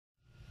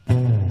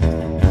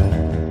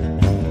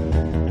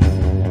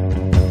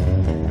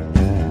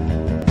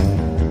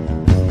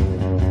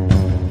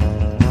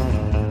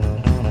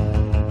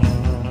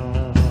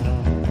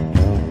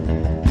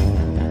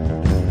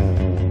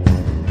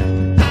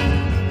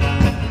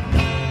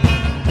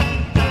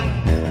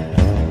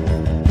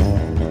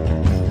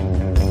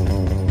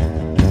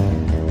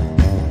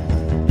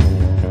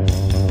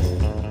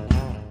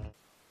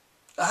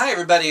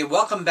everybody.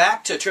 Welcome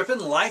back to Trippin,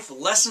 Life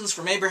Lessons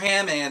from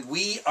Abraham, and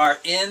we are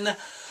in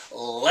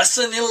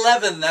Lesson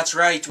 11. That's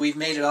right, we've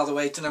made it all the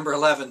way to number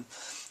 11.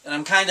 And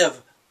I'm kind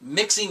of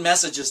mixing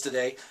messages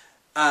today.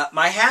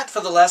 My hat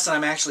for the lesson,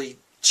 I'm actually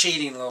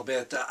cheating a little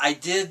bit. I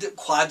did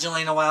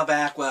quadrillion a while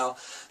back. Well,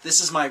 this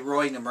is my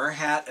Roy Nemur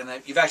hat, and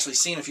you've actually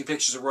seen a few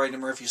pictures of Roy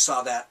Nemur if you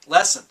saw that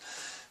lesson.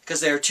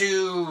 Because there are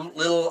two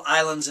little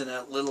islands in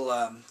a little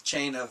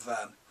chain of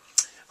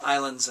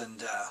islands,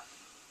 and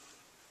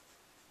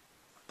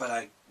but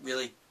I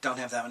really don't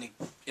have that many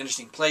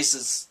interesting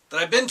places that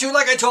I've been to,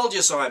 like I told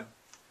you, so I'm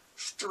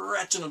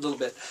stretching a little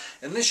bit.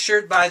 And this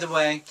shirt, by the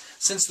way,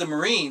 since the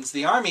Marines,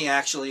 the Army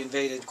actually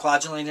invaded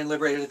Kwajalein and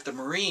liberated it, the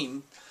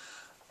Marine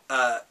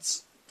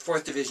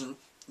 4th Division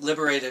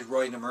liberated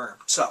Roy Nemur.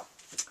 So,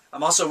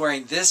 I'm also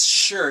wearing this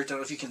shirt. I don't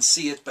know if you can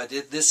see it, but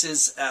this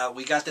is,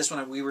 we got this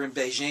when we were in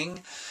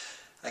Beijing.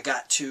 I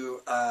got to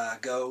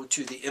go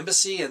to the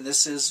embassy, and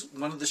this is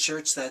one of the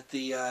shirts that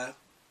the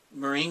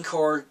Marine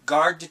Corps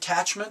Guard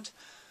Detachment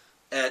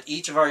at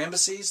each of our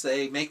embassies,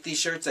 they make these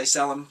shirts, they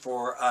sell them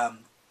for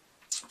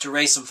to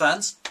raise some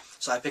funds.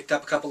 So I picked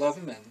up a couple of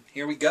them, and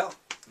here we go.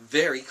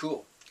 Very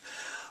cool.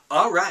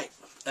 All right,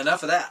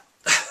 enough of that.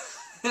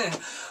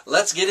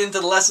 Let's get into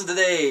the lesson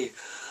today.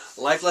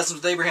 Life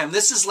Lessons with Abraham.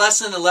 This is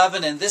lesson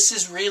 11, and this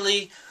is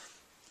really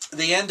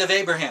the end of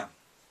Abraham.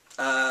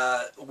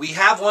 We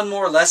have one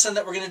more lesson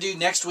that we're going to do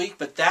next week,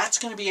 but that's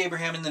going to be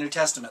Abraham in the New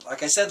Testament.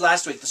 Like I said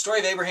last week, the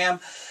story of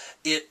Abraham,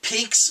 it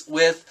peaks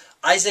with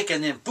Isaac,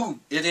 and then boom,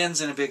 it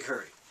ends in a big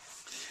hurry.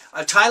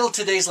 I've titled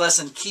today's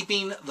lesson,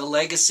 Keeping the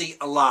Legacy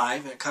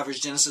Alive. It covers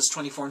Genesis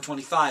 24 and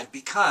 25,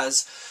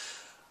 because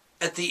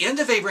at the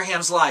end of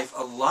Abraham's life,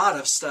 a lot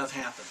of stuff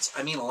happens.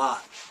 I mean, a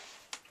lot.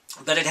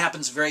 But it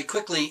happens very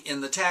quickly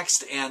in the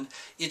text, and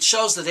it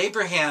shows that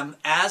Abraham,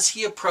 as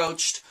he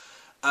approached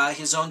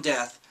his own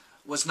death,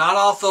 was not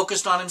all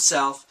focused on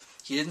himself.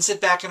 He didn't sit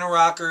back in a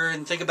rocker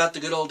and think about the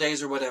good old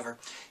days or whatever.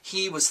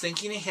 He was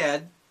thinking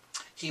ahead.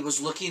 He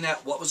was looking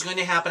at what was going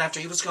to happen after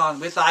he was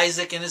gone with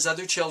Isaac and his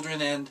other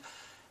children, and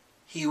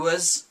he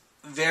was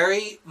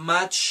very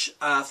much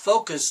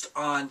focused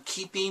on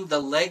keeping the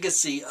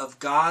legacy of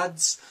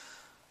God's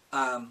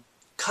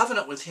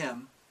covenant with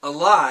him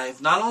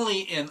alive, not only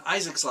in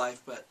Isaac's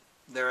life, but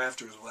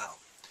thereafter as well.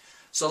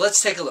 So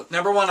let's take a look.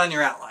 Number one on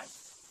your outline.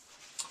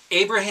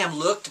 Abraham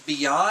looked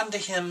beyond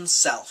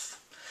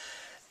himself.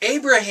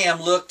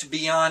 Abraham looked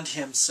beyond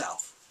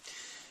himself.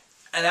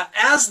 And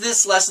as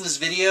this lesson is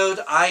videoed,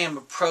 I am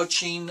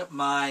approaching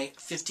my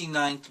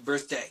 59th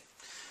birthday.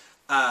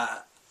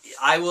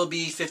 I will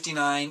be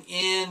 59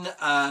 in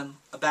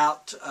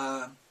about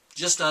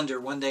just under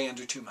 1 day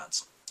under 2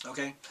 months.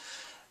 Okay?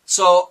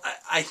 So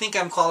I think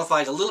I'm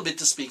qualified a little bit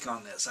to speak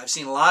on this. I've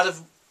seen a lot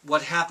of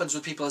what happens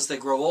with people as they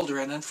grow older,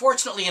 and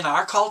unfortunately in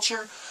our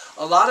culture,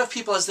 a lot of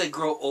people as they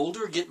grow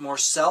older get more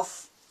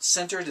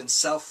self-centered and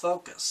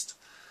self-focused.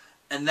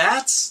 And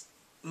that's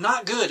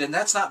not good, and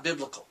that's not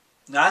biblical.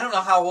 Now, I don't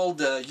know how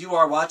old you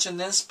are watching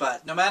this,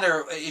 but no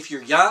matter if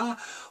you're young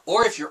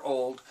or if you're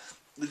old,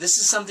 this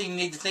is something you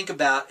need to think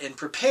about and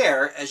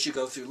prepare as you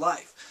go through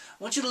life.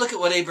 I want you to look at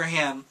what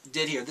Abraham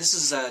did here. This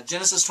is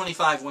Genesis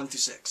 25, 1 through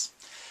 6.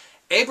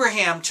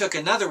 Abraham took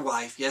another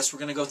wife. Yes, we're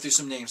going to go through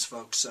some names,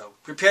 folks, so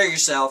prepare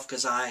yourself,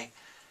 because I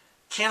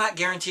cannot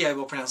guarantee I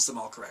will pronounce them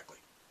all correctly.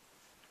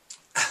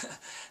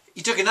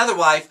 He took another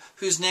wife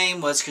whose name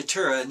was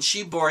Keturah, and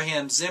she bore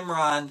him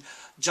Zimran,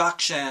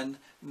 Jokshan,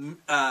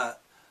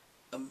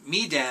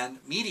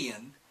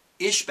 Median,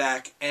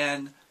 Ishbak,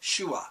 and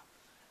Shua.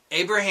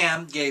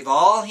 Abraham gave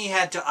all he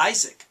had to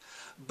Isaac,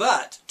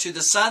 but to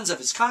the sons of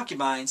his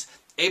concubines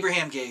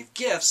Abraham gave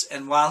gifts,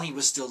 and while he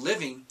was still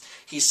living,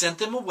 he sent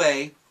them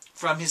away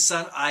from his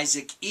son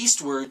Isaac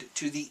eastward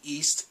to the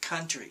east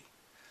country.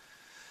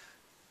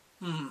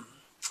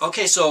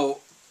 Okay, so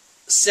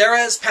Sarah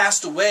has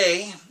passed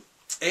away.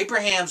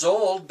 Abraham's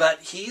old, but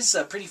he's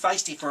pretty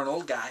feisty for an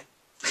old guy.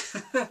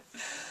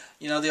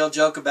 You know, the old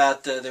joke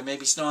about there may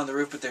be snow on the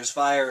roof, but there's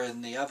fire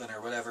in the oven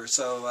or whatever.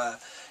 So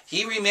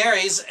he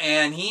remarries,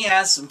 and he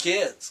has some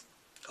kids.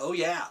 Oh,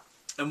 yeah.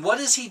 And what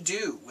does he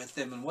do with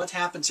them, and what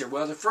happens here?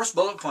 Well, the first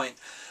bullet point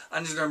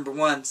under number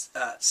 1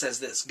 says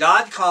this: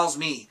 God calls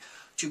me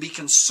to be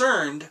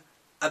concerned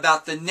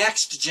about the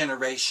next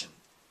generation.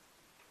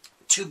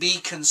 To be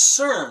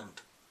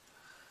concerned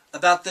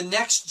about the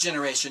next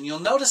generation. You'll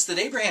notice that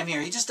Abraham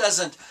here, he just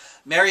doesn't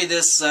marry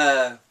this...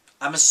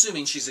 I'm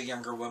assuming she's a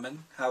younger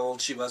woman. How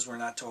old she was, we're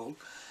not told.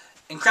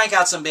 And crank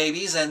out some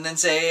babies and then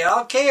say,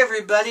 okay,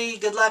 everybody,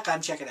 good luck,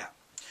 I'm checking out.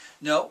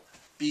 No,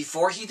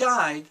 before he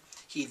died,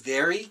 he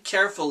very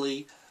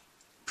carefully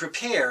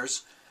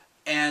prepares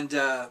and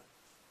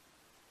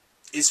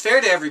is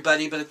fair to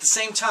everybody, but at the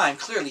same time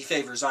clearly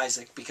favors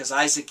Isaac, because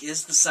Isaac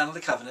is the son of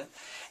the covenant.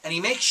 And he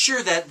makes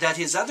sure that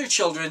his other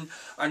children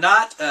they're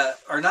not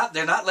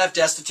left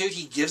destitute.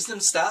 He gives them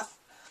stuff,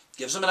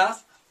 gives them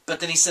enough, but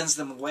then he sends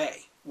them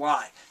away.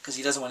 Why? Because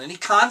he doesn't want any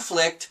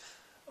conflict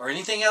or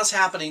anything else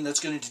happening that's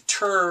going to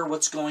deter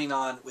what's going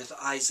on with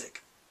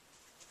Isaac.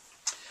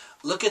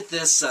 Look at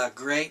this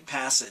great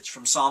passage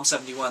from Psalm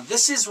 71.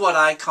 This is what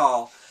I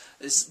call,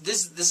 this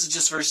is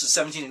just verses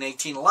 17 and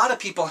 18. A lot of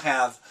people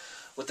have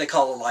what they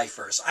call a life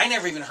verse. I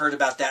never even heard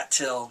about that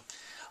till,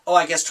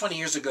 I guess 20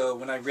 years ago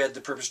when I read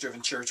The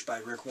Purpose-Driven Church by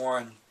Rick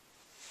Warren.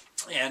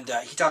 And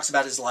he talks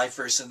about his life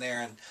verse in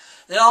there. And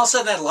then all of a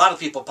sudden I had a lot of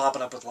people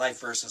popping up with life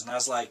verses. And I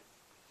was like,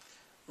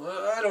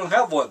 well, I don't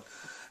have one.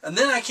 And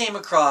then I came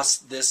across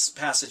this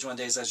passage one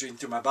day as I was reading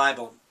through my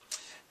Bible.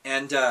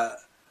 And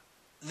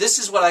this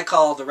is what I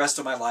call the rest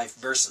of my life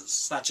verses.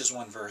 It's not just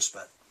one verse,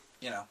 but,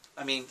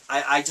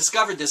 I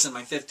discovered this in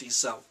my 50s.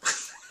 So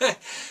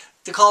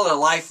to call it a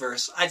life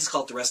verse, I just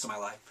call it the rest of my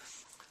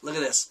life. Look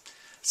at this.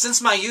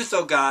 Since my youth,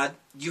 O God,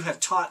 you have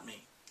taught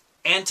me.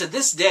 And to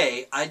this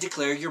day I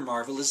declare your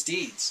marvelous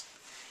deeds.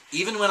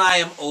 Even when I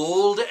am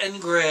old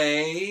and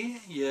gray,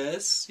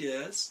 yes,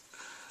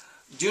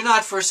 do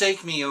not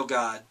forsake me, O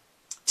God,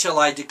 till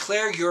I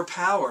declare your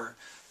power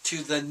to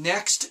the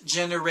next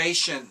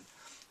generation,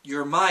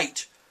 your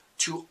might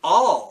to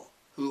all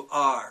who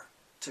are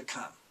to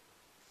come.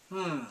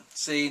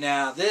 See,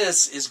 now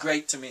this is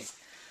great to me.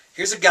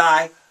 Here's a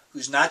guy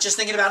who's not just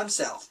thinking about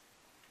himself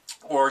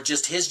or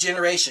just his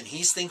generation.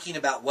 He's thinking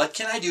about what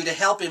can I do to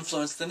help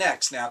influence the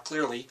next. Now,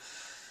 clearly,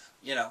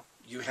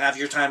 you have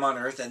your time on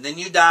earth, and then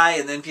you die,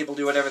 and then people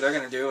do whatever they're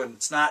going to do, and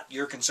it's not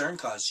your concern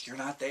because you're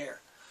not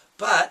there.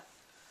 But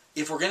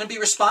if we're going to be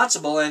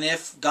responsible, and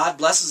if God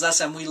blesses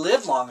us and we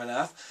live long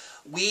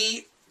enough,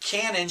 we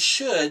can and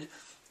should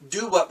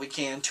do what we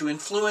can to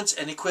influence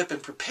and equip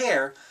and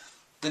prepare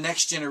the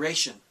next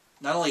generation.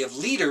 Not only of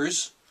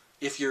leaders,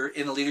 if you're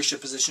in a leadership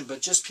position,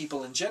 but just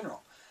people in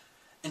general.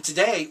 And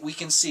today we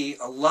can see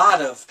a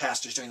lot of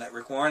pastors doing that.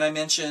 Rick Warren I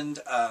mentioned,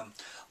 a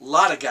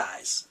lot of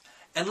guys.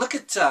 And look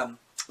at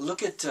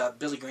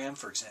Billy Graham,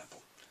 for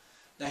example.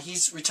 Now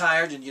he's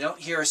retired and you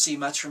don't hear or see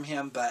much from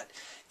him, but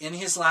in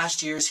his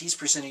last years he's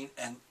presenting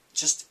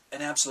just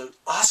an absolute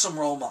awesome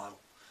role model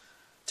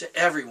to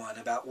everyone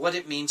about what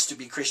it means to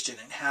be Christian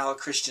and how a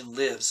Christian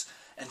lives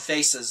and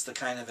faces the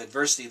kind of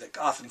adversity that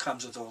often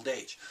comes with old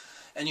age.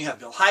 And you have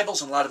Bill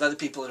Hybels and a lot of other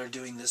people that are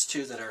doing this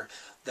too,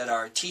 that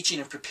are teaching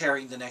and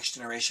preparing the next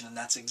generation, and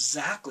that's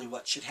exactly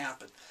what should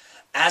happen.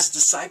 As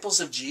disciples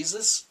of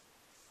Jesus,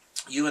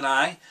 you and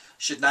I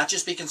should not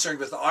just be concerned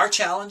with our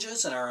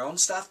challenges and our own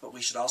stuff, but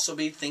we should also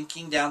be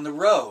thinking down the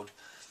road.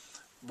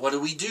 What do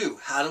we do?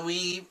 How do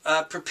we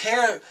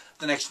prepare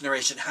the next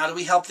generation? How do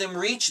we help them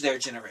reach their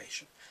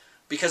generation?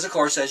 Because, of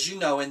course, as you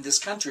know, in this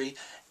country,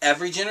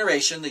 every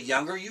generation, the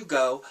younger you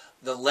go,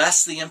 the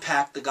less the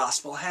impact the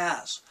gospel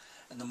has.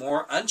 And the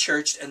more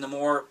unchurched and the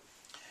more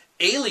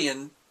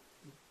alien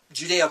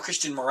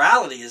Judeo-Christian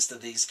morality is to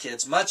these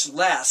kids, much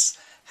less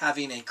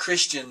having a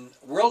Christian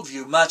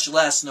worldview, much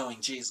less knowing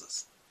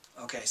Jesus.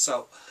 Okay,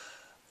 so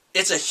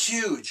it's a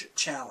huge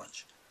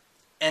challenge.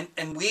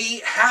 And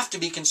we have to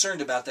be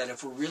concerned about that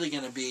if we're really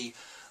going to be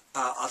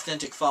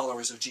authentic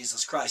followers of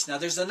Jesus Christ. Now,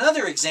 there's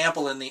another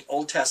example in the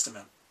Old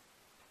Testament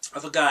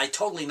of a guy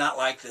totally not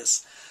like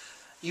this.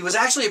 He was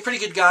actually a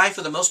pretty good guy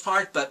for the most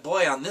part, but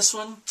boy, on this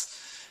one,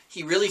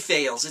 he really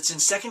fails. It's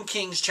in 2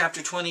 Kings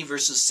chapter 20,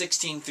 verses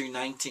 16 through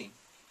 19.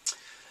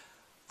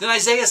 Then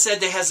Isaiah said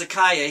to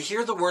Hezekiah,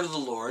 "Hear the word of the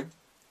Lord.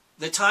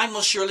 The time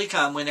will surely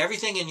come when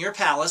everything in your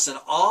palace and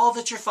all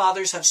that your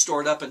fathers have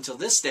stored up until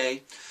this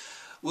day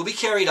will be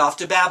carried off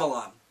to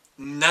Babylon.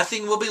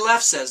 Nothing will be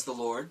left, says the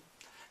Lord.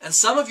 And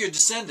some of your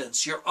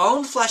descendants, your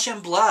own flesh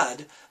and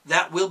blood,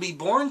 that will be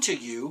born to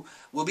you,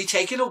 will be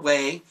taken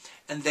away,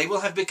 and they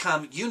will have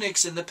become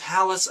eunuchs in the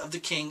palace of the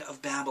king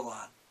of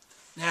Babylon."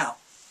 Now,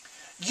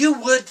 you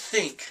would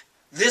think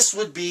this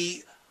would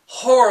be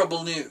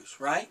horrible news,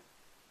 right?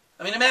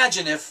 I mean,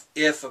 imagine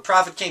if a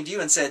prophet came to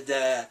you and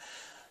said,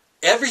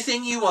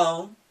 everything you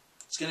own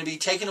is going to be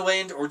taken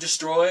away or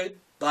destroyed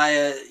by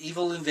an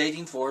evil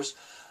invading force.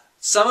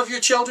 Some of your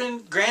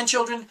children,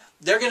 grandchildren,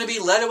 they're going to be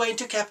led away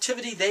into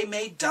captivity. They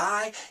may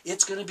die.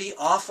 It's going to be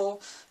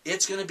awful.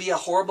 It's going to be a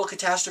horrible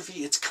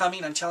catastrophe. It's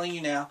coming, I'm telling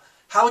you now.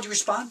 How would you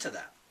respond to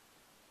that?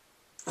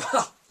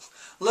 Well,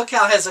 look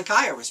how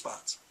Hezekiah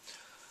responds.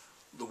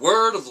 "The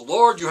word of the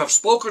Lord you have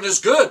spoken is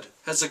good,"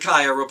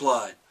 Hezekiah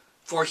replied.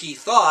 For he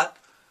thought,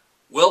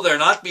 "Will there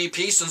not be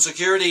peace and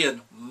security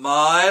in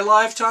my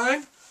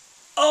lifetime?"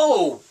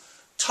 Oh,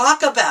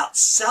 talk about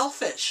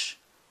selfish.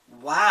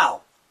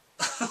 Wow.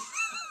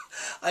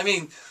 I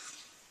mean,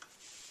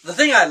 the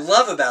thing I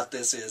love about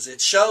this is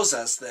it shows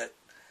us that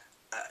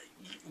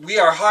we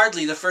are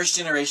hardly the first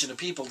generation of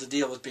people to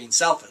deal with being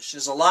selfish.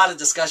 There's a lot of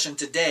discussion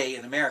today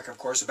in America, of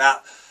course,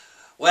 about,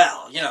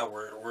 well,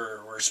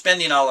 we're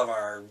spending all of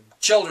our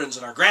children's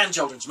and our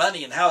grandchildren's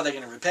money, and how are they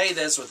going to repay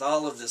this with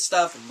all of this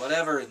stuff and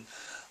whatever. And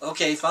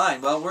okay,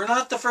 fine. Well, we're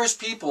not the first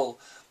people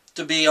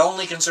to be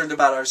only concerned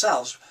about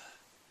ourselves.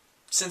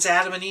 Since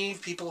Adam and Eve,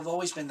 people have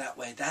always been that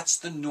way. That's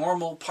the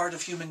normal part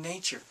of human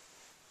nature.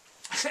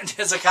 And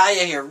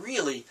Hezekiah here,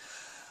 really,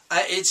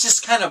 it's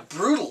just kind of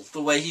brutal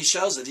the way he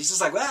shows it. He's just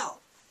like,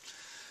 well,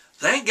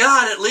 thank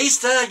God, at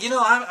least,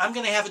 I'm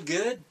going to have it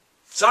good.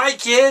 Sorry,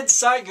 kids.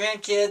 Sorry,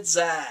 grandkids.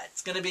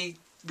 It's going to be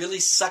really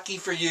sucky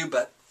for you,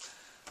 but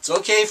It's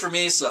okay for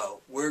me, so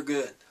we're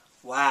good.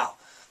 Wow.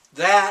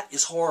 That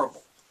is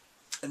horrible.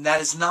 And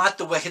that is not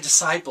the way a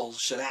disciple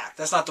should act.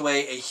 That's not the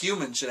way a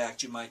human should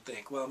act, you might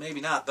think. Well, maybe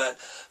not. But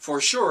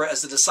for sure,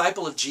 as a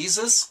disciple of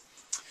Jesus,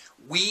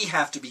 we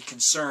have to be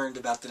concerned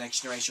about the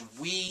next generation.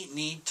 We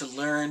need to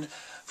learn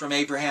from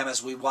Abraham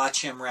as we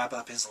watch him wrap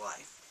up his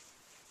life.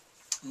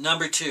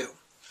 Number 2,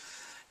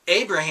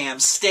 Abraham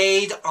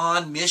stayed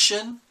on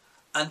mission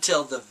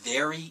until the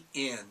very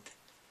end.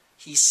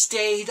 He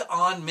stayed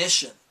on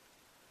mission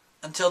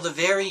until the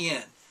very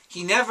end.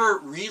 He never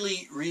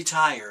really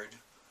retired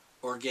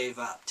or gave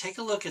up. Take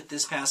a look at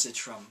this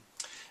passage from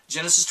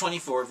Genesis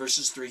 24,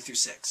 verses 3 through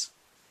 6.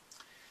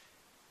 It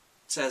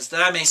says,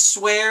 that I may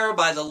swear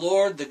by the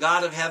Lord, the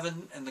God of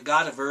heaven and the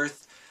God of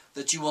earth,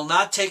 that you will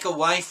not take a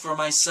wife for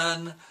my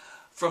son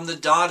from the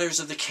daughters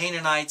of the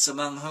Canaanites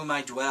among whom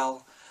I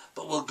dwell,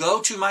 but will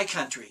go to my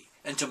country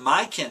and to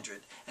my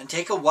kindred, and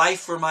take a wife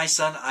for my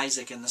son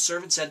Isaac. And the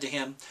servant said to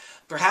him,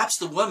 perhaps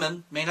the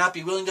woman may not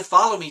be willing to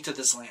follow me to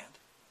this land.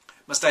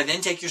 Must I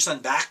then take your son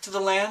back to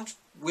the land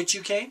which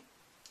you came?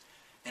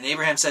 And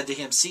Abraham said to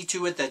him, see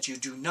to it that you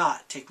do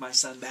not take my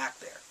son back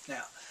there.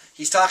 Now,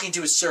 he's talking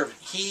to his servant.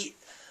 He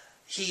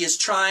is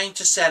trying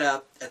to set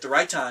up at the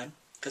right time,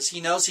 because he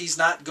knows he's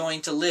not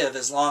going to live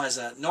as long as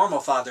a normal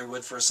father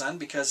would for a son,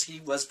 because he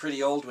was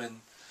pretty old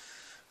when,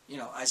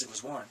 Isaac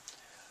was born.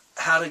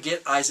 How to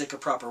get Isaac a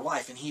proper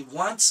wife. And he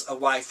wants a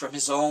wife from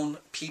his own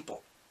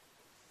people.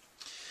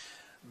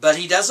 But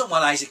he doesn't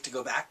want Isaac to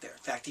go back there. In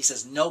fact, he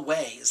says, no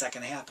way is that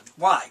going to happen.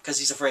 Why? Because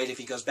he's afraid if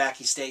he goes back,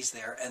 he stays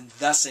there, and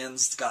thus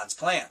ends God's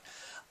plan.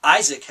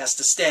 Isaac has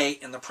to stay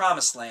in the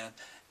promised land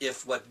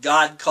if what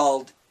God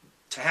called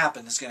to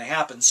happen is going to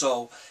happen.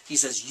 So he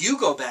says, you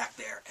go back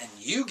there, and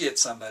you get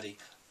somebody.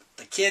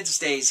 The kid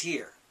stays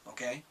here.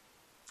 Okay?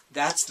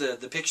 That's the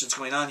picture that's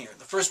going on here.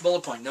 The first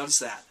bullet point, notice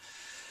that.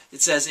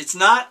 It says, it's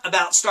not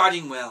about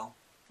starting well,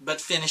 but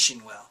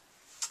finishing well.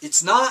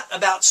 It's not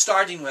about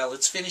starting well,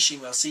 it's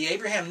finishing well. See,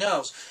 Abraham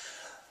knows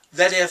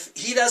that if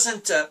he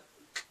doesn't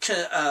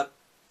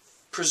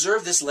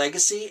preserve this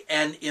legacy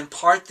and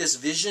impart this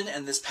vision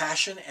and this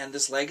passion and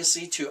this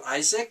legacy to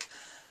Isaac,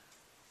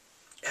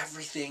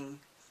 everything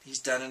he's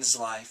done in his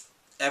life,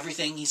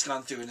 everything he's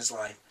gone through in his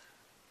life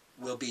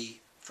will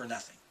be for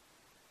nothing.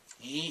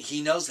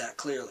 He knows that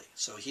clearly.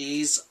 So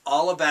he's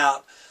all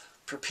about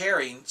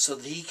preparing so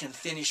that he can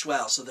finish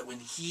well, so that when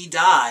he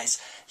dies,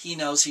 he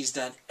knows he's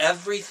done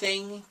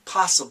everything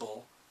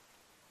possible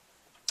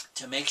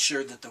to make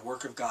sure that the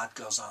work of God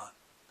goes on.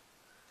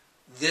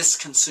 This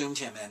consumed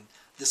him, and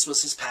this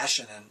was his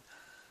passion, and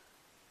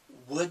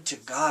would to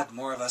God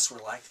more of us were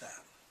like that.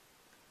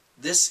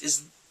 This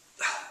is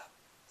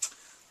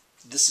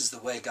the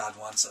way God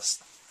wants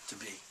us to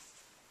be.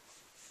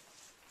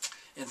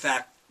 In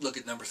fact, look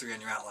at number 3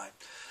 on your outline.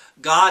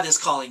 God is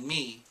calling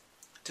me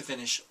to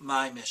finish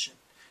my mission.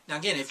 Now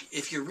again,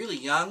 if you're really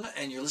young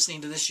and you're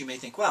listening to this, you may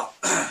think, well,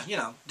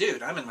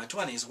 dude, I'm in my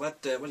 20s.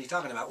 What are you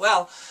talking about?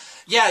 Well,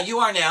 yeah, you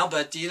are now,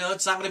 but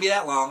it's not going to be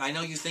that long. I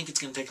know you think it's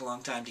going to take a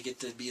long time to get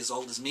to be as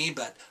old as me,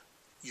 but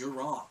you're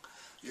wrong.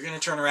 You're going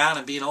to turn around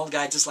and be an old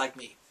guy just like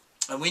me.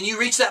 And when you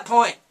reach that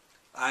point,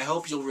 I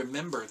hope you'll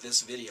remember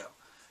this video.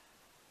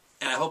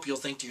 And I hope you'll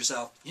think to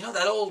yourself,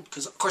 that old,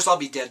 because of course I'll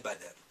be dead by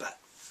then, but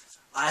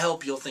I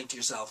hope you'll think to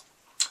yourself,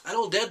 that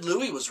old dead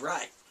Louie was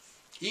right.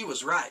 He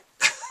was right.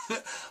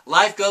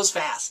 Life goes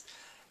fast,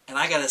 and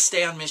I got to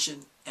stay on mission,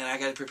 and I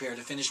got to prepare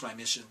to finish my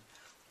mission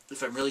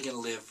if I'm really going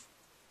to live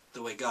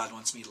the way God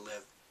wants me to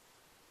live.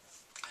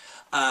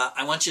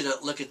 I want you to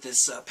look at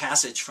this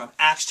passage from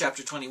Acts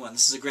chapter 21.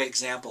 This is a great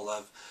example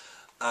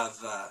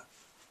of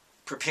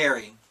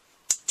preparing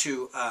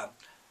to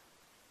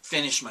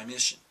finish my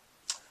mission.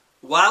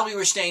 While we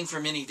were staying for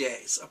many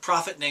days, a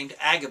prophet named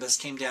Agabus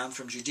came down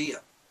from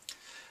Judea.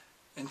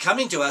 And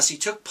coming to us, he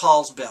took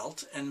Paul's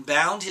belt and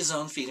bound his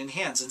own feet and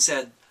hands and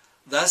said,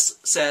 thus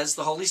says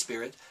the Holy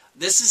Spirit,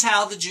 this is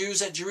how the Jews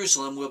at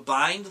Jerusalem will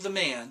bind the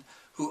man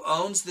who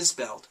owns this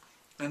belt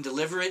and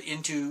deliver him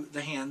into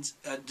the hands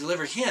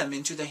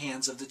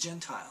of the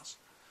Gentiles.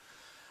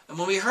 And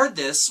when we heard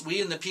this, we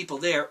and the people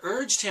there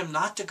urged him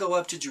not to go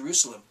up to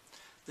Jerusalem.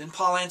 Then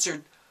Paul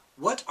answered,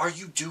 what are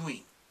you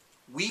doing,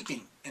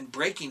 weeping and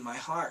breaking my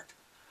heart?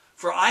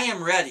 For I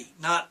am ready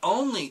not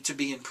only to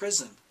be in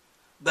prison,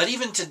 but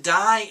even to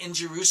die in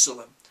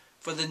Jerusalem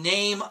for the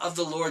name of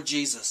the Lord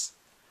Jesus.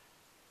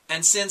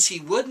 And since he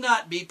would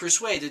not be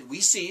persuaded, we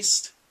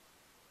ceased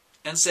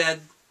and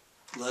said,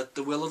 let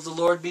the will of the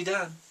Lord be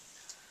done.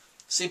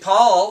 See,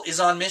 Paul is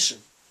on mission.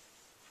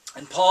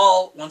 And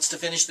Paul wants to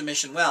finish the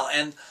mission well.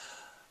 And,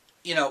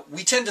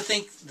 we tend to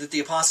think that the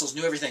apostles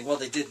knew everything. Well,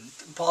 they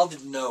didn't. Paul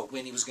didn't know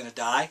when he was going to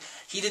die.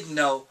 He didn't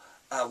know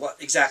what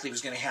exactly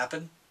was going to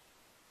happen.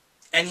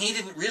 And he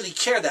didn't really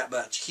care that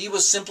much. He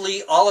was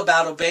simply all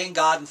about obeying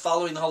God and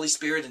following the Holy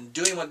Spirit and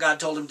doing what God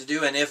told him to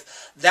do. And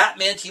if that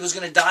meant he was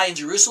going to die in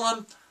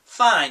Jerusalem,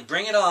 fine,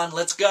 bring it on,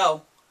 let's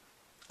go.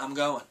 I'm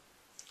going.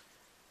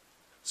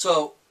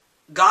 So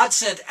God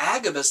sent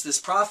Agabus, this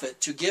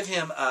prophet, to give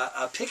him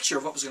a picture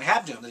of what was going to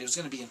happen to him, that he was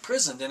going to be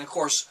imprisoned. And of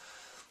course,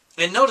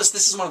 And notice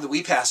this is one of the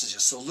we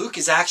passages. So Luke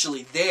is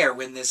actually there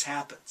when this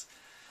happens.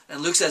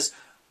 And Luke says,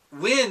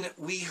 when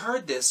we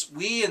heard this,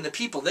 we and the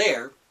people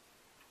there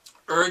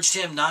urged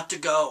him not to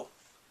go.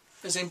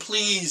 They're saying,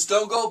 please,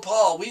 don't go,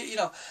 Paul. You're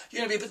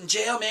going to be put in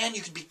jail, man.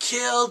 You could be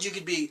killed. You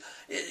could be,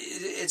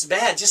 it's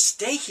bad. Just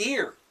stay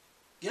here.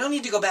 You don't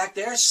need to go back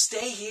there.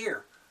 Stay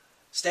here.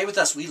 Stay with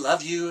us. We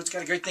love you. It's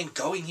got a great thing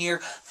going here.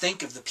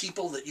 Think of the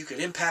people that you could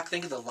impact.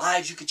 Think of the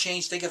lives you could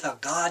change. Think of how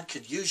God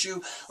could use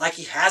you like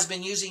he has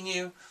been using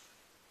you.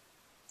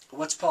 But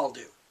what's Paul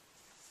do?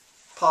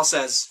 Paul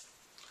says,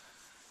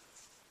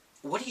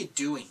 what are you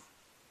doing?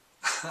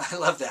 I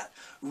love that.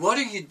 What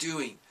are you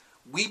doing?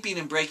 Weeping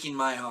and breaking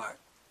my heart.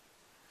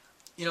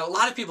 You know, a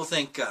lot of people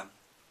think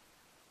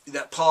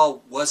that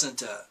Paul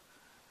wasn't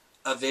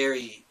a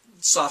very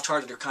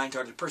soft-hearted or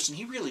kind-hearted person.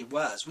 He really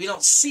was. We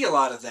don't see a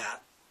lot of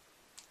that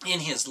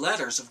in his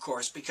letters, of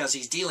course, because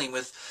he's dealing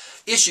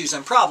with issues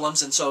and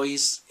problems, and so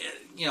he's,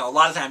 a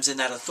lot of times in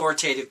that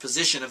authoritative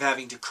position of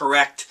having to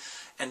correct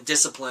and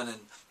discipline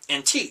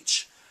and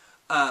teach.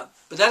 But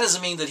that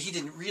doesn't mean that he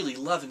didn't really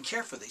love and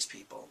care for these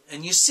people.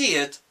 And you see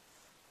it,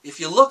 if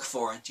you look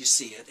for it, you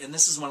see it, and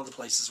this is one of the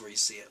places where you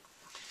see it.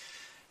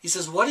 He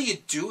says, what are you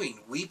doing,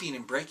 weeping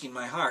and breaking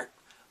my heart?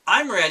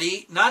 I'm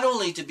ready not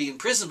only to be in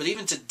prison, but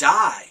even to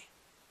die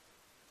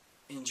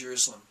in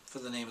Jerusalem for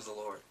the name of the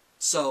Lord.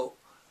 So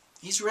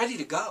he's ready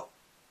to go.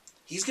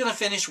 He's going to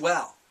finish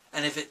well.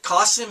 And if it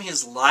costs him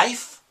his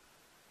life,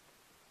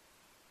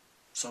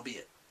 so be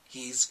it.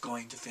 He's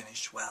going to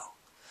finish well.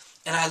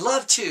 And I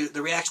love, too,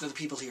 the reaction of the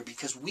people here,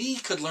 because we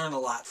could learn a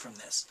lot from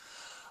this.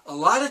 A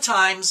lot of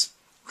times,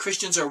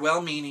 Christians are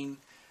well-meaning,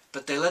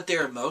 but they let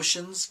their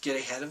emotions get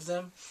ahead of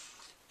them,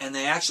 and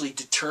they actually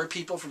deter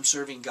people from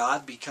serving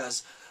God,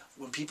 because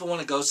when people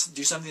want to go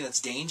do something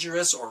that's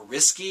dangerous or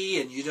risky,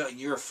 and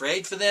you're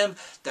afraid for them,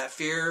 that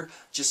fear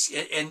just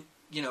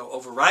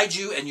overrides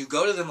you, and you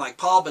go to them like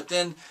Paul. But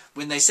then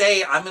when they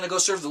say, I'm going to go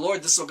serve the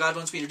Lord, this is what God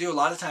wants me to do, a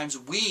lot of times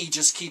we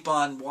just keep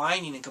on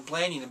whining and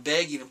complaining and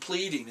begging and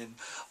pleading and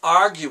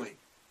arguing.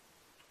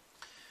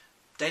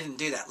 They didn't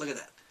do that. Look at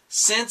that.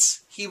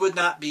 Since he would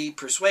not be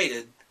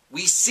persuaded,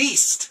 we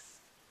ceased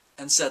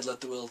and said, let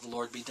the will of the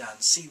Lord be done.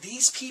 See,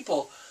 these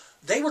people,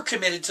 they were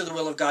committed to the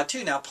will of God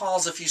too. Now,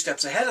 Paul's a few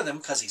steps ahead of them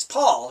because he's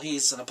Paul.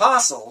 He's an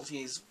apostle.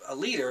 He's a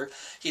leader.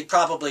 He'd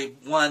probably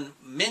won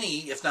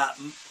many, if not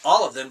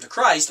all of them, to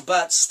Christ,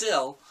 but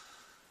still,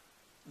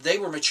 they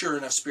were mature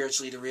enough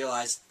spiritually to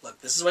realize,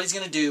 look, this is what he's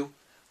going to do.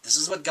 This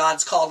is what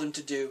God's called him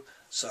to do.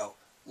 So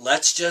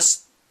let's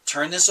just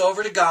turn this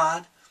over to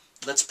God.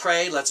 Let's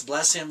pray. Let's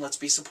bless him. Let's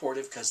be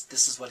supportive, because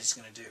this is what he's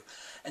going to do.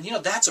 And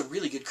that's a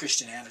really good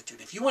Christian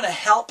attitude. If you want to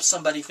help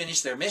somebody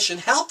finish their mission,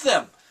 help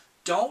them.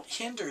 Don't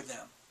hinder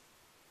them.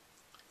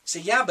 Say,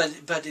 yeah,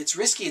 but it's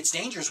risky, it's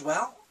dangerous.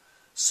 Well,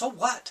 so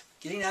what?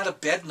 Getting out of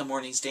bed in the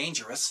morning is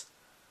dangerous.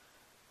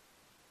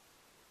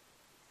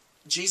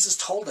 Jesus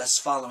told us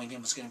following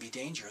him was going to be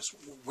dangerous.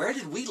 Where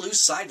did we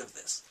lose sight of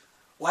this?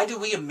 Why do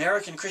we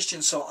American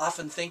Christians so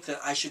often think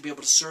that I should be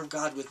able to serve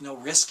God with no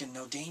risk and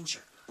no danger?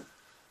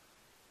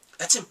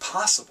 That's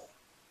impossible.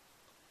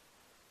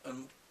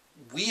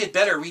 We had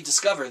better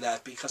rediscover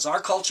that, because our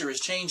culture is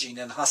changing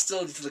and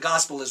hostility to the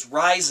gospel is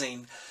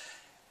rising.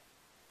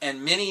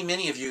 And many,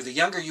 many of you, the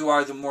younger you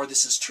are, the more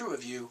this is true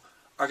of you,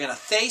 are going to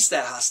face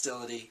that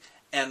hostility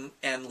and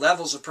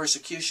levels of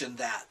persecution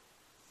that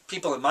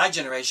people in my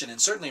generation,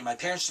 and certainly in my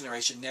parents'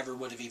 generation, never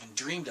would have even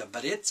dreamed of.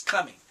 But it's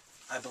coming.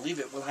 I believe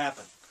it will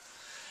happen.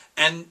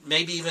 And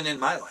maybe even in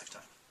my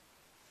lifetime.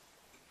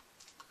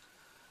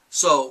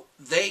 So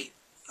they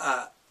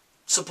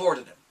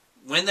supported him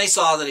when they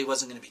saw that he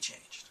wasn't going to be changed.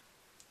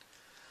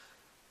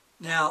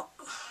 Now,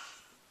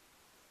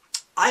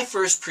 I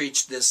first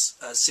preached this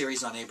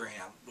series on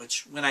Abraham,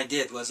 which when I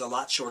did was a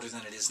lot shorter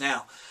than it is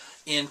now,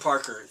 in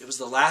Parker. It was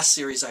the last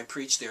series I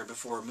preached there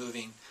before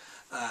moving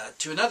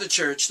to another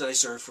church that I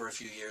served for a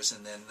few years,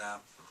 and then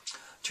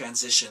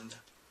transitioned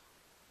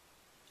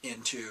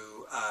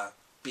into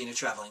being a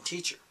traveling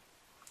teacher.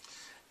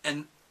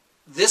 And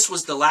this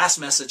was the last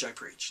message I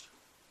preached.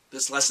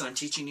 This lesson I'm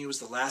teaching you was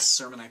the last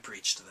sermon I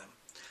preached to them.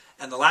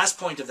 And the last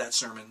point of that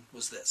sermon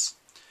was this: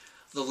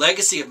 the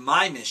legacy of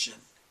my mission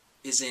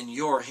is in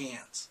your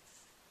hands.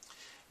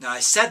 Now, I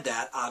said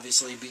that,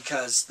 obviously,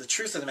 because the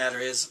truth of the matter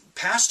is,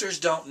 pastors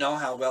don't know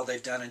how well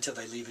they've done until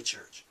they leave a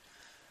church.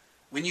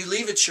 When you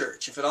leave a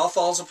church, if it all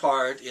falls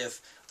apart,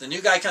 if the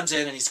new guy comes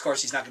in and of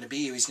course he's not going to be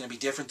you, he's going to be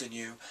different than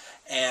you,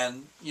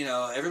 and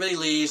everybody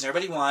leaves, and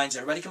everybody whines,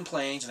 and everybody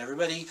complains, and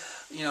everybody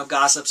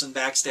gossips and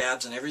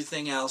backstabs and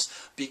everything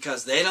else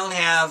because they don't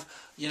have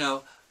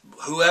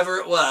whoever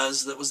it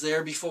was that was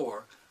there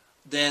before,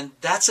 then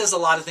that says a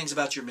lot of things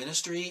about your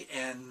ministry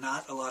and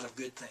not a lot of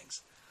good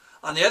things.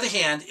 On the other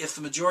hand, if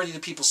the majority of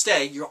the people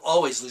stay, you'll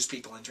always lose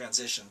people in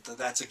transition.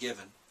 That's a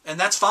given. And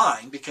that's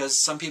fine,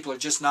 because some people are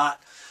just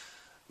not,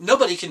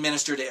 nobody can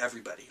minister to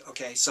everybody,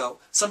 okay? So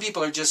some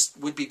people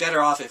would be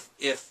better off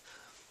if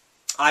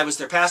I was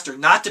their pastor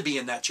not to be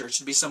in that church,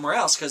 to be somewhere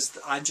else, because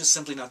I'm just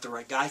simply not the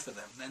right guy for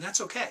them. And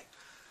that's okay.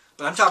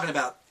 But I'm talking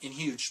about in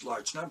huge,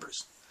 large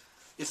numbers.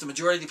 if the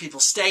majority of the people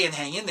stay and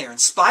hang in there in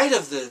spite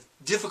of the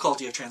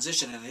difficulty of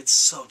transition, and it's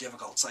so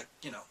difficult, it's like,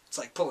 it's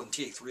like pulling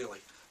teeth, really.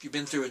 If you've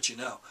been through it, you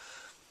know.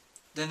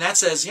 Then that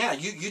says, yeah,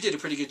 you did a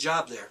pretty good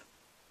job there.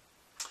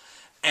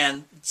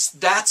 And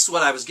that's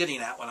what I was getting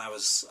at when I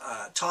was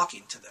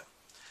talking to them.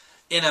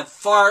 In a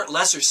far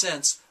lesser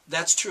sense,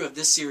 that's true of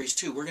this series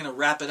too. We're going to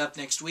wrap it up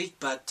next week,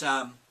 but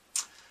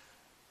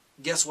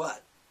guess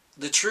what?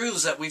 The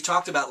truths that we've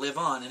talked about live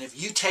on, and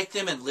if you take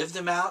them and live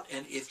them out,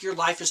 and if your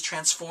life is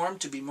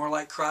transformed to be more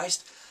like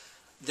Christ,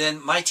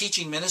 then my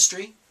teaching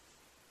ministry,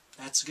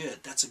 that's good.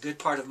 That's a good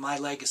part of my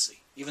legacy,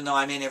 even though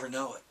I may never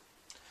know it.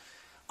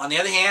 On the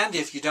other hand,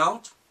 if you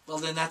don't, well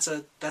then that's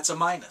a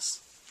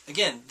minus.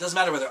 Again, it doesn't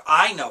matter whether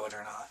I know it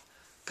or not.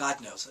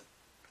 God knows it.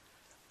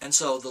 And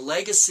so the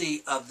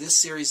legacy of this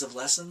series of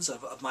lessons,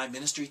 of my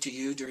ministry to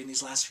you during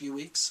these last few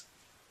weeks,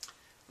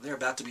 they're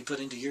about to be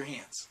put into your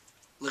hands.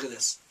 Look at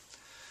this.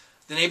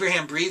 Then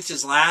Abraham breathed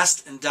his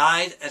last and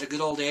died at a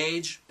good old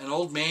age, an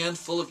old man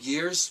full of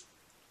years,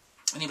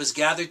 and he was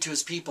gathered to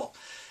his people.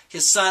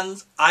 His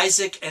sons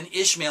Isaac and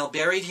Ishmael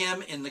buried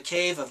him in the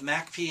cave of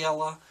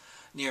Machpelah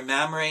near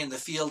Mamre in the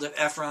field of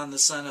Ephron, the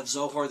son of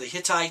Zohar the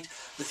Hittite,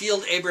 the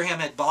field Abraham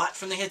had bought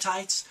from the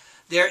Hittites.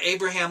 There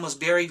Abraham was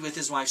buried with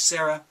his wife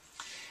Sarah.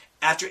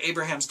 After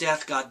Abraham's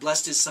death, God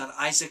blessed his son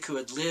Isaac, who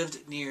had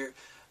lived near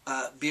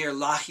Beer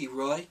Lahi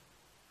Roi.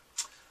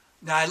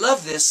 Now I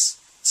love this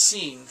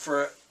scene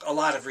for a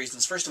lot of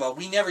reasons. First of all,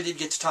 we never did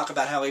get to talk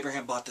about how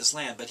Abraham bought this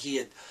land, but he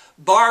had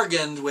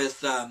bargained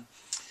with the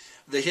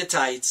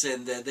Hittites,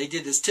 and they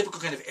did this typical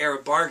kind of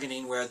Arab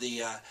bargaining where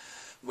the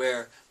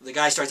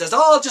guy starts says,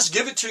 "Oh, I'll just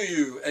give it to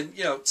you." And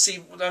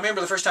see, I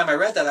remember the first time I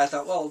read that, I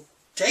thought, well,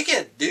 take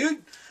it,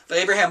 dude. But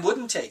Abraham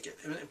wouldn't take it.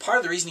 And part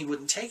of the reason he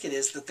wouldn't take it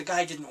is that the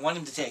guy didn't want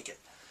him to take it.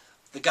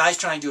 The guy's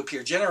trying to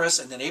appear generous,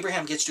 and then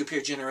Abraham gets to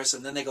appear generous,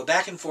 and then they go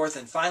back and forth,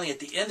 and finally at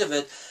the end of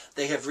it,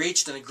 they have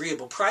reached an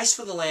agreeable price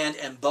for the land,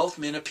 and both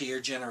men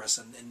appear generous.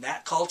 And in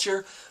that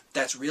culture,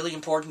 that's really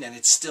important, and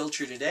it's still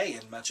true today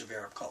in much of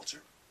Arab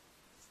culture.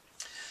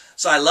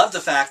 So I love the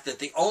fact that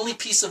the only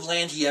piece of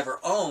land he ever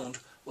owned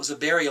was a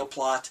burial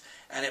plot,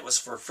 and it was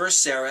for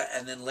first Sarah,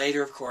 and then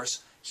later, of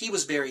course, he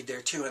was buried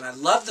there too. And I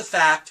love the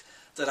fact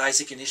that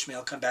Isaac and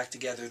Ishmael come back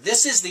together.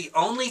 This is the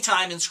only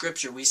time in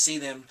Scripture we see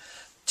them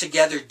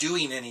together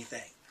doing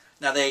anything.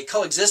 Now, they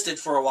coexisted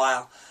for a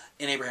while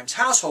in Abraham's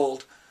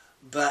household,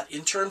 but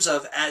in terms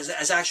of as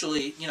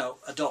actually,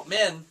 adult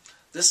men,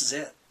 this is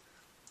it.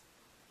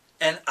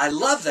 And I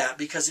love that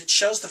because it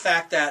shows the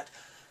fact that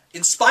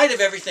in spite of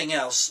everything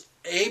else,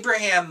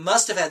 Abraham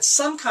must have had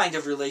some kind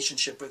of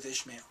relationship with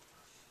Ishmael.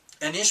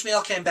 And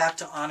Ishmael came back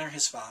to honor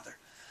his father.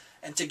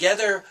 And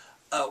together,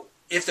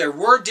 if there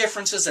were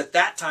differences at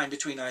that time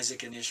between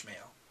Isaac and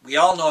Ishmael, we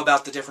all know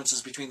about the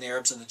differences between the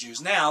Arabs and the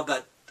Jews now,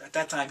 but at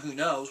that time, who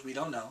knows? We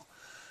don't know.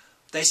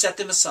 They set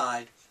them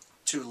aside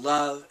to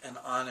love and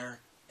honor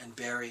and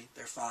bury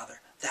their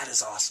father. That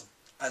is awesome.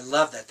 I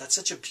love that. That's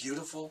such a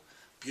beautiful,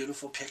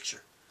 beautiful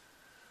picture.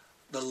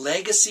 The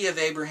legacy of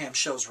Abraham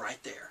shows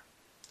right there.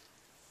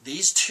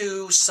 These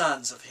two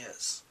sons of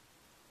his,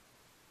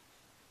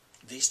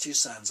 these two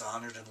sons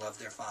honored and loved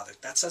their father.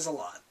 That says a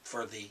lot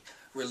for the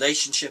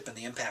relationship and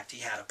the impact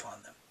he had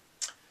upon them.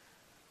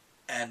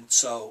 And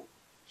so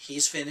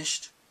he's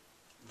finished.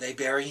 They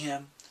bury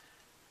him.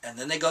 And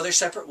then they go their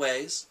separate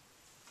ways.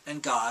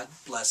 And God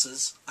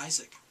blesses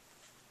Isaac.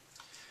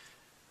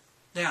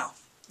 Now,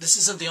 this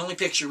isn't the only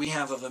picture we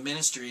have of a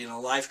ministry and a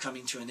life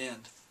coming to an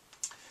end.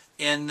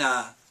 In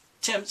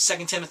 2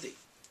 Timothy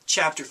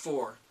chapter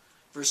 4,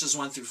 verses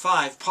 1 through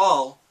 5,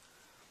 Paul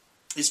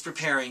is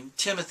preparing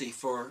Timothy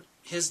for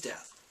his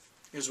death.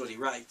 Here's what he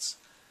writes.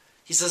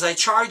 He says, I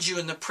charge you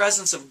in the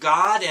presence of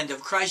God and of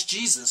Christ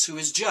Jesus, who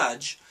is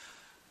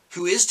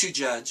to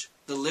judge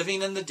the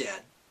living and the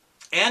dead,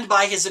 and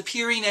by his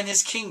appearing and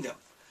his kingdom,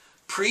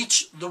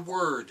 preach the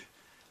word.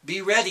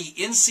 Be ready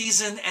in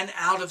season and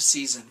out of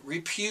season.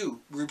 Reprove,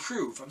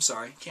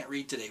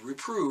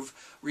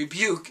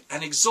 rebuke,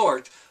 and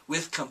exhort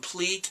with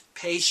complete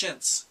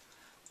patience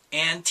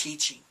and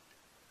teaching.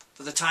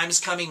 For the time is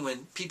coming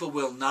when people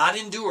will not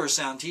endure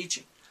sound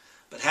teaching,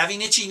 but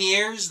having itching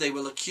ears, they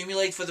will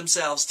accumulate for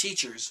themselves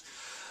teachers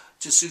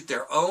to suit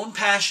their own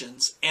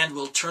passions, and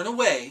will turn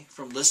away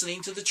from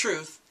listening to the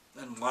truth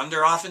and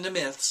wander off into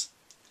myths.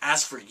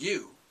 As for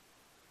you,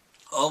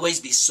 always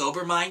be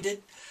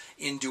sober-minded,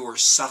 endure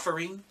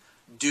suffering,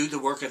 do the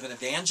work of an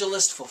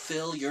evangelist,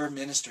 fulfill your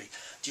ministry.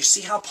 Do you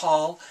see how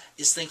Paul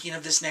is thinking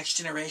of this next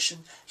generation?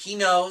 He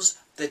knows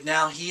that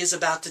now he is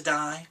about to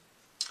die,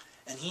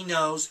 and he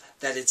knows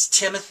that it's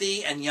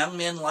Timothy and young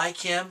men like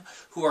him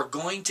who are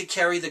going to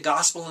carry the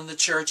gospel in the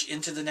church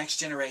into the next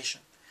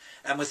generation.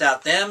 And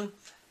without them,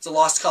 it's a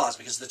lost cause,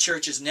 because the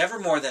church is never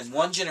more than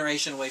one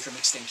generation away from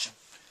extinction.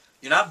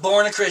 You're not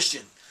born a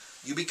Christian.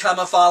 You become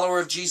a follower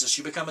of Jesus.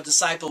 You become a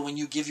disciple when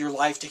you give your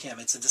life to him.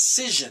 It's a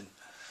decision.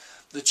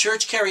 The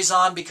church carries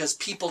on because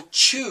people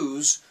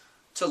choose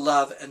to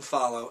love and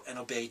follow and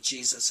obey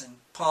Jesus. And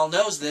Paul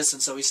knows this,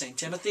 and so he's saying,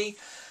 Timothy,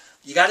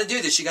 You got to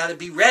do this. You got to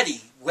be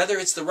ready, whether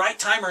it's the right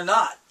time or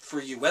not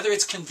for you, whether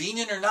it's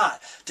convenient or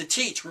not, to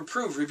teach,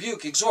 reprove,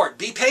 rebuke, exhort.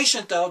 Be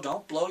patient, though.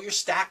 Don't blow your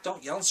stack.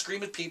 Don't yell and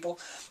scream at people.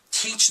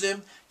 Teach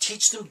them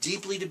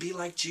deeply to be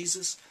like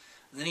Jesus.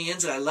 And then he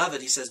ends it. I love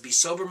it. He says, be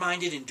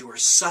sober-minded, endure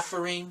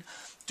suffering,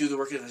 do the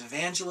work of an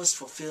evangelist,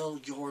 fulfill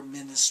your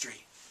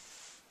ministry.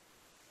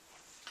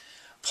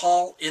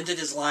 Paul ended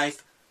his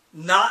life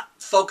not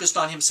focused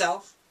on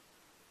himself,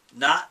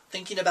 not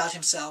thinking about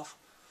himself,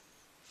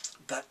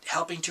 but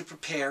helping to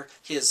prepare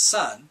his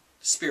son,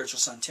 spiritual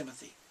son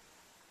Timothy,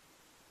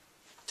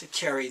 to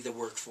carry the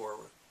work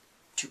forward,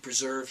 to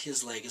preserve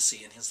his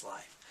legacy in his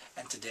life.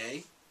 And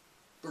today,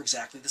 we're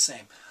exactly the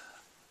same.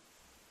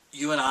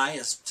 You and I,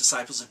 as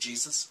disciples of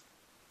Jesus,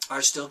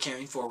 are still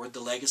carrying forward the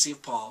legacy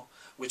of Paul,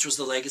 which was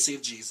the legacy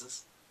of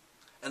Jesus,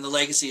 and the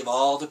legacy of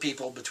all the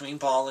people between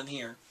Paul and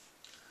here.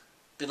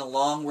 Been a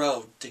long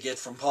road to get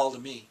from Paul to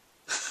me.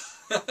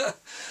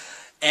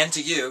 And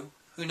to you.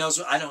 Who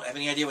knows? I don't have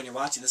any idea when you're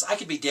watching this. I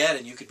could be dead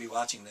and you could be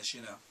watching this,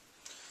 you know.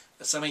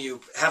 Some of you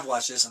have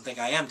watched this and think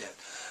I am dead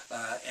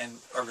and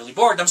are really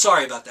bored. And I'm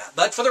sorry about that.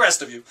 But for the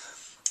rest of you,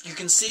 you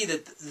can see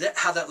that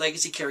how that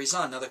legacy carries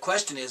on. Now the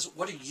question is,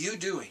 what are you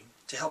doing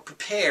to help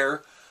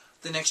prepare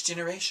the next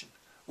generation?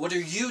 What are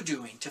you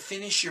doing to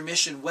finish your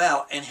mission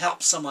well and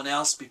help someone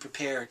else be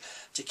prepared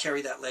to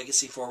carry that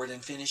legacy forward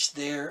and finish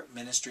their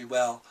ministry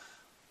well?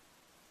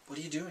 What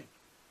are you doing?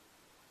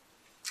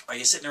 Are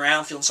you sitting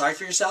around feeling sorry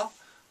for yourself?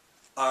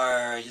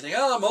 Are you thinking,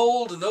 oh, I'm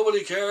old and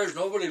nobody cares,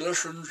 nobody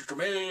listens to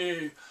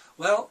me?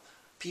 Well,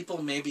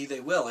 people, maybe they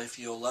will if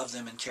you'll love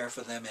them and care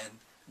for them and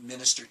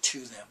minister to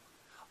them.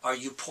 Are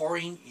you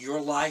pouring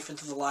your life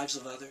into the lives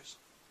of others?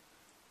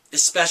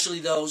 Especially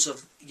those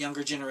of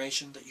younger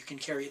generation, that you can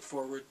carry it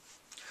forward?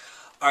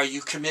 Are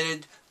you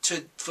committed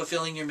to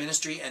fulfilling your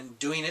ministry and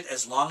doing it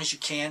as long as you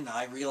can? Now,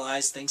 I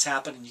realize things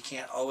happen and you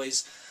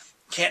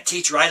can't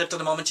teach right up to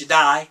the moment you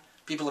die.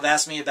 People have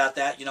asked me about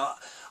that. You know,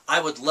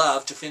 I would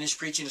love to finish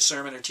preaching a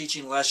sermon or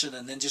teaching a lesson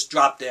and then just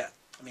drop dead.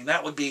 I mean,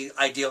 that would be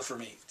ideal for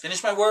me.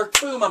 Finish my work,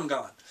 boom, I'm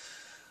gone.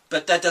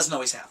 But that doesn't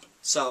always happen.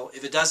 So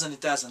if it doesn't,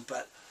 it doesn't.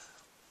 But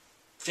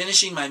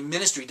finishing my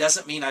ministry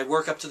doesn't mean I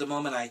work up to the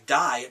moment I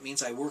die. It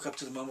means I work up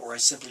to the moment where I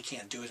simply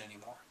can't do it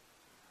anymore.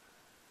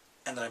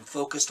 And that I'm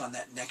focused on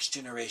that next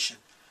generation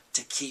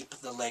to keep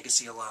the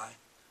legacy alive.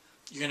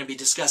 You're going to be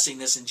discussing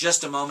this in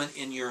just a moment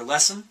in your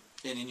lesson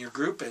and in your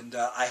group. And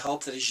I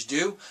hope that as you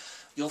do,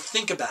 you'll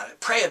think about it,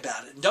 pray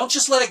about it. And don't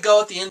just let it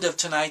go at the end of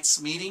tonight's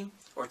meeting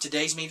or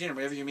today's meeting or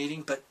whatever you're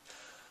meeting, but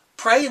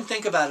pray and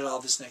think about it all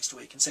this next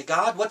week and say,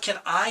 God, what can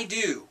I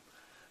do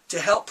to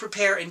help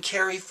prepare and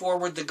carry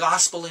forward the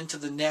gospel into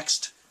the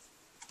next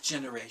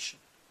generation?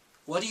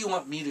 What do you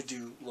want me to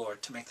do,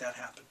 Lord, to make that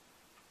happen?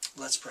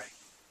 Let's pray.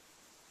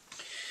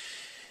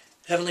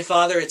 Heavenly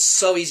Father, it's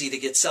so easy to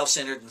get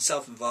self-centered and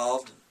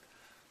self-involved.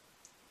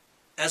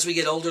 As we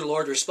get older,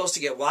 Lord, we're supposed to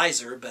get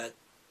wiser, but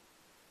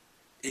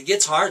it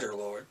gets harder,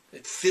 Lord.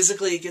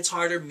 Physically it gets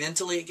harder,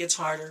 mentally it gets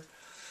harder.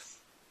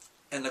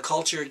 And the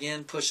culture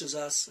again pushes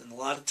us, and a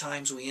lot of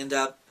times we end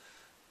up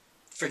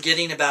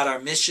forgetting about our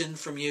mission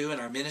from you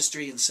and our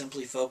ministry and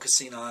simply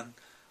focusing on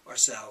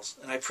ourselves.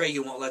 And I pray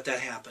you won't let that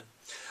happen.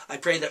 I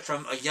pray that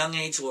from a young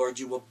age, Lord,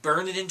 you will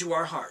burn it into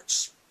our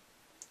hearts.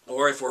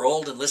 Or if we're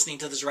old and listening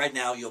to this right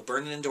now, you'll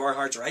burn it into our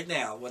hearts right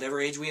now,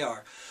 whatever age we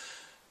are,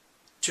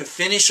 to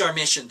finish our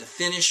mission, to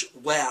finish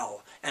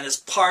well. And as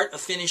part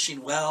of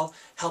finishing well,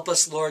 help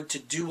us, Lord, to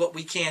do what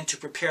we can to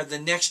prepare the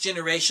next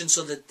generation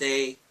so that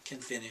they can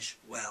finish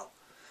well.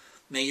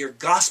 May your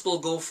gospel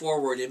go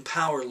forward in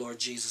power, Lord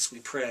Jesus, we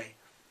pray.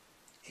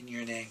 In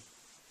your name,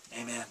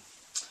 amen.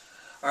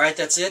 All right,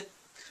 that's it.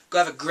 Go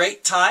have a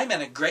great time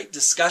and a great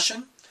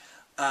discussion.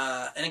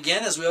 And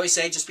again, as we always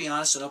say, just be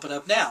honest and open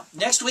up. Now,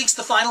 next week's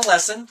the final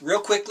lesson.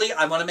 Real quickly,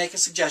 I want to make a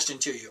suggestion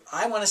to you.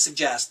 I want to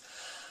suggest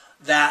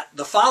that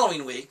the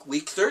following week,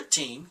 week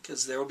 13,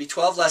 because there will be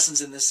 12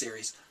 lessons in this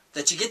series,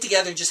 that you get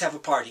together and just have a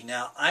party.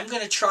 Now, I'm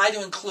going to try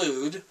to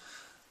include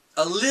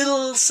a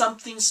little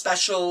something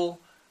special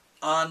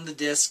on the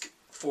disc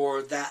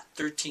for that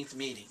 13th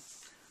meeting.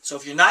 So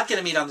if you're not going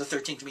to meet on the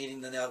 13th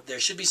meeting, then there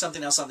should be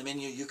something else on the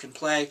menu you can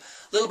play. A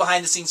little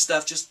behind-the-scenes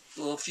stuff, just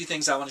a few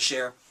things I want to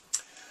share.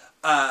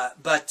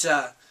 But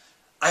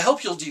I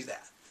hope you'll do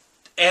that.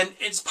 And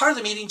it's part of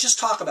the meeting, just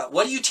talk about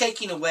what are you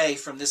taking away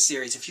from this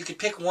series. If you could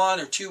pick 1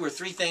 or 2 or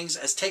 3 things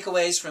as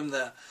takeaways from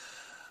the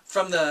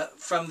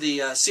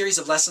series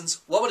of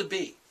lessons, what would it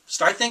be?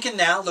 Start thinking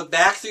now. Look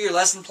back through your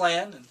lesson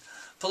plan and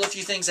pull a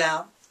few things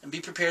out and be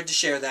prepared to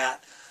share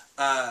that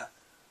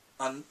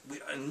on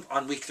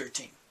week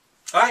 13.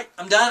 All right,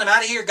 I'm done. I'm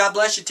out of here. God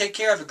bless you. Take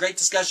care. Have a great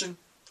discussion.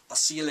 I'll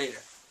see you later.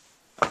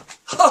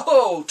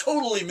 Oh,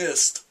 totally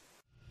missed.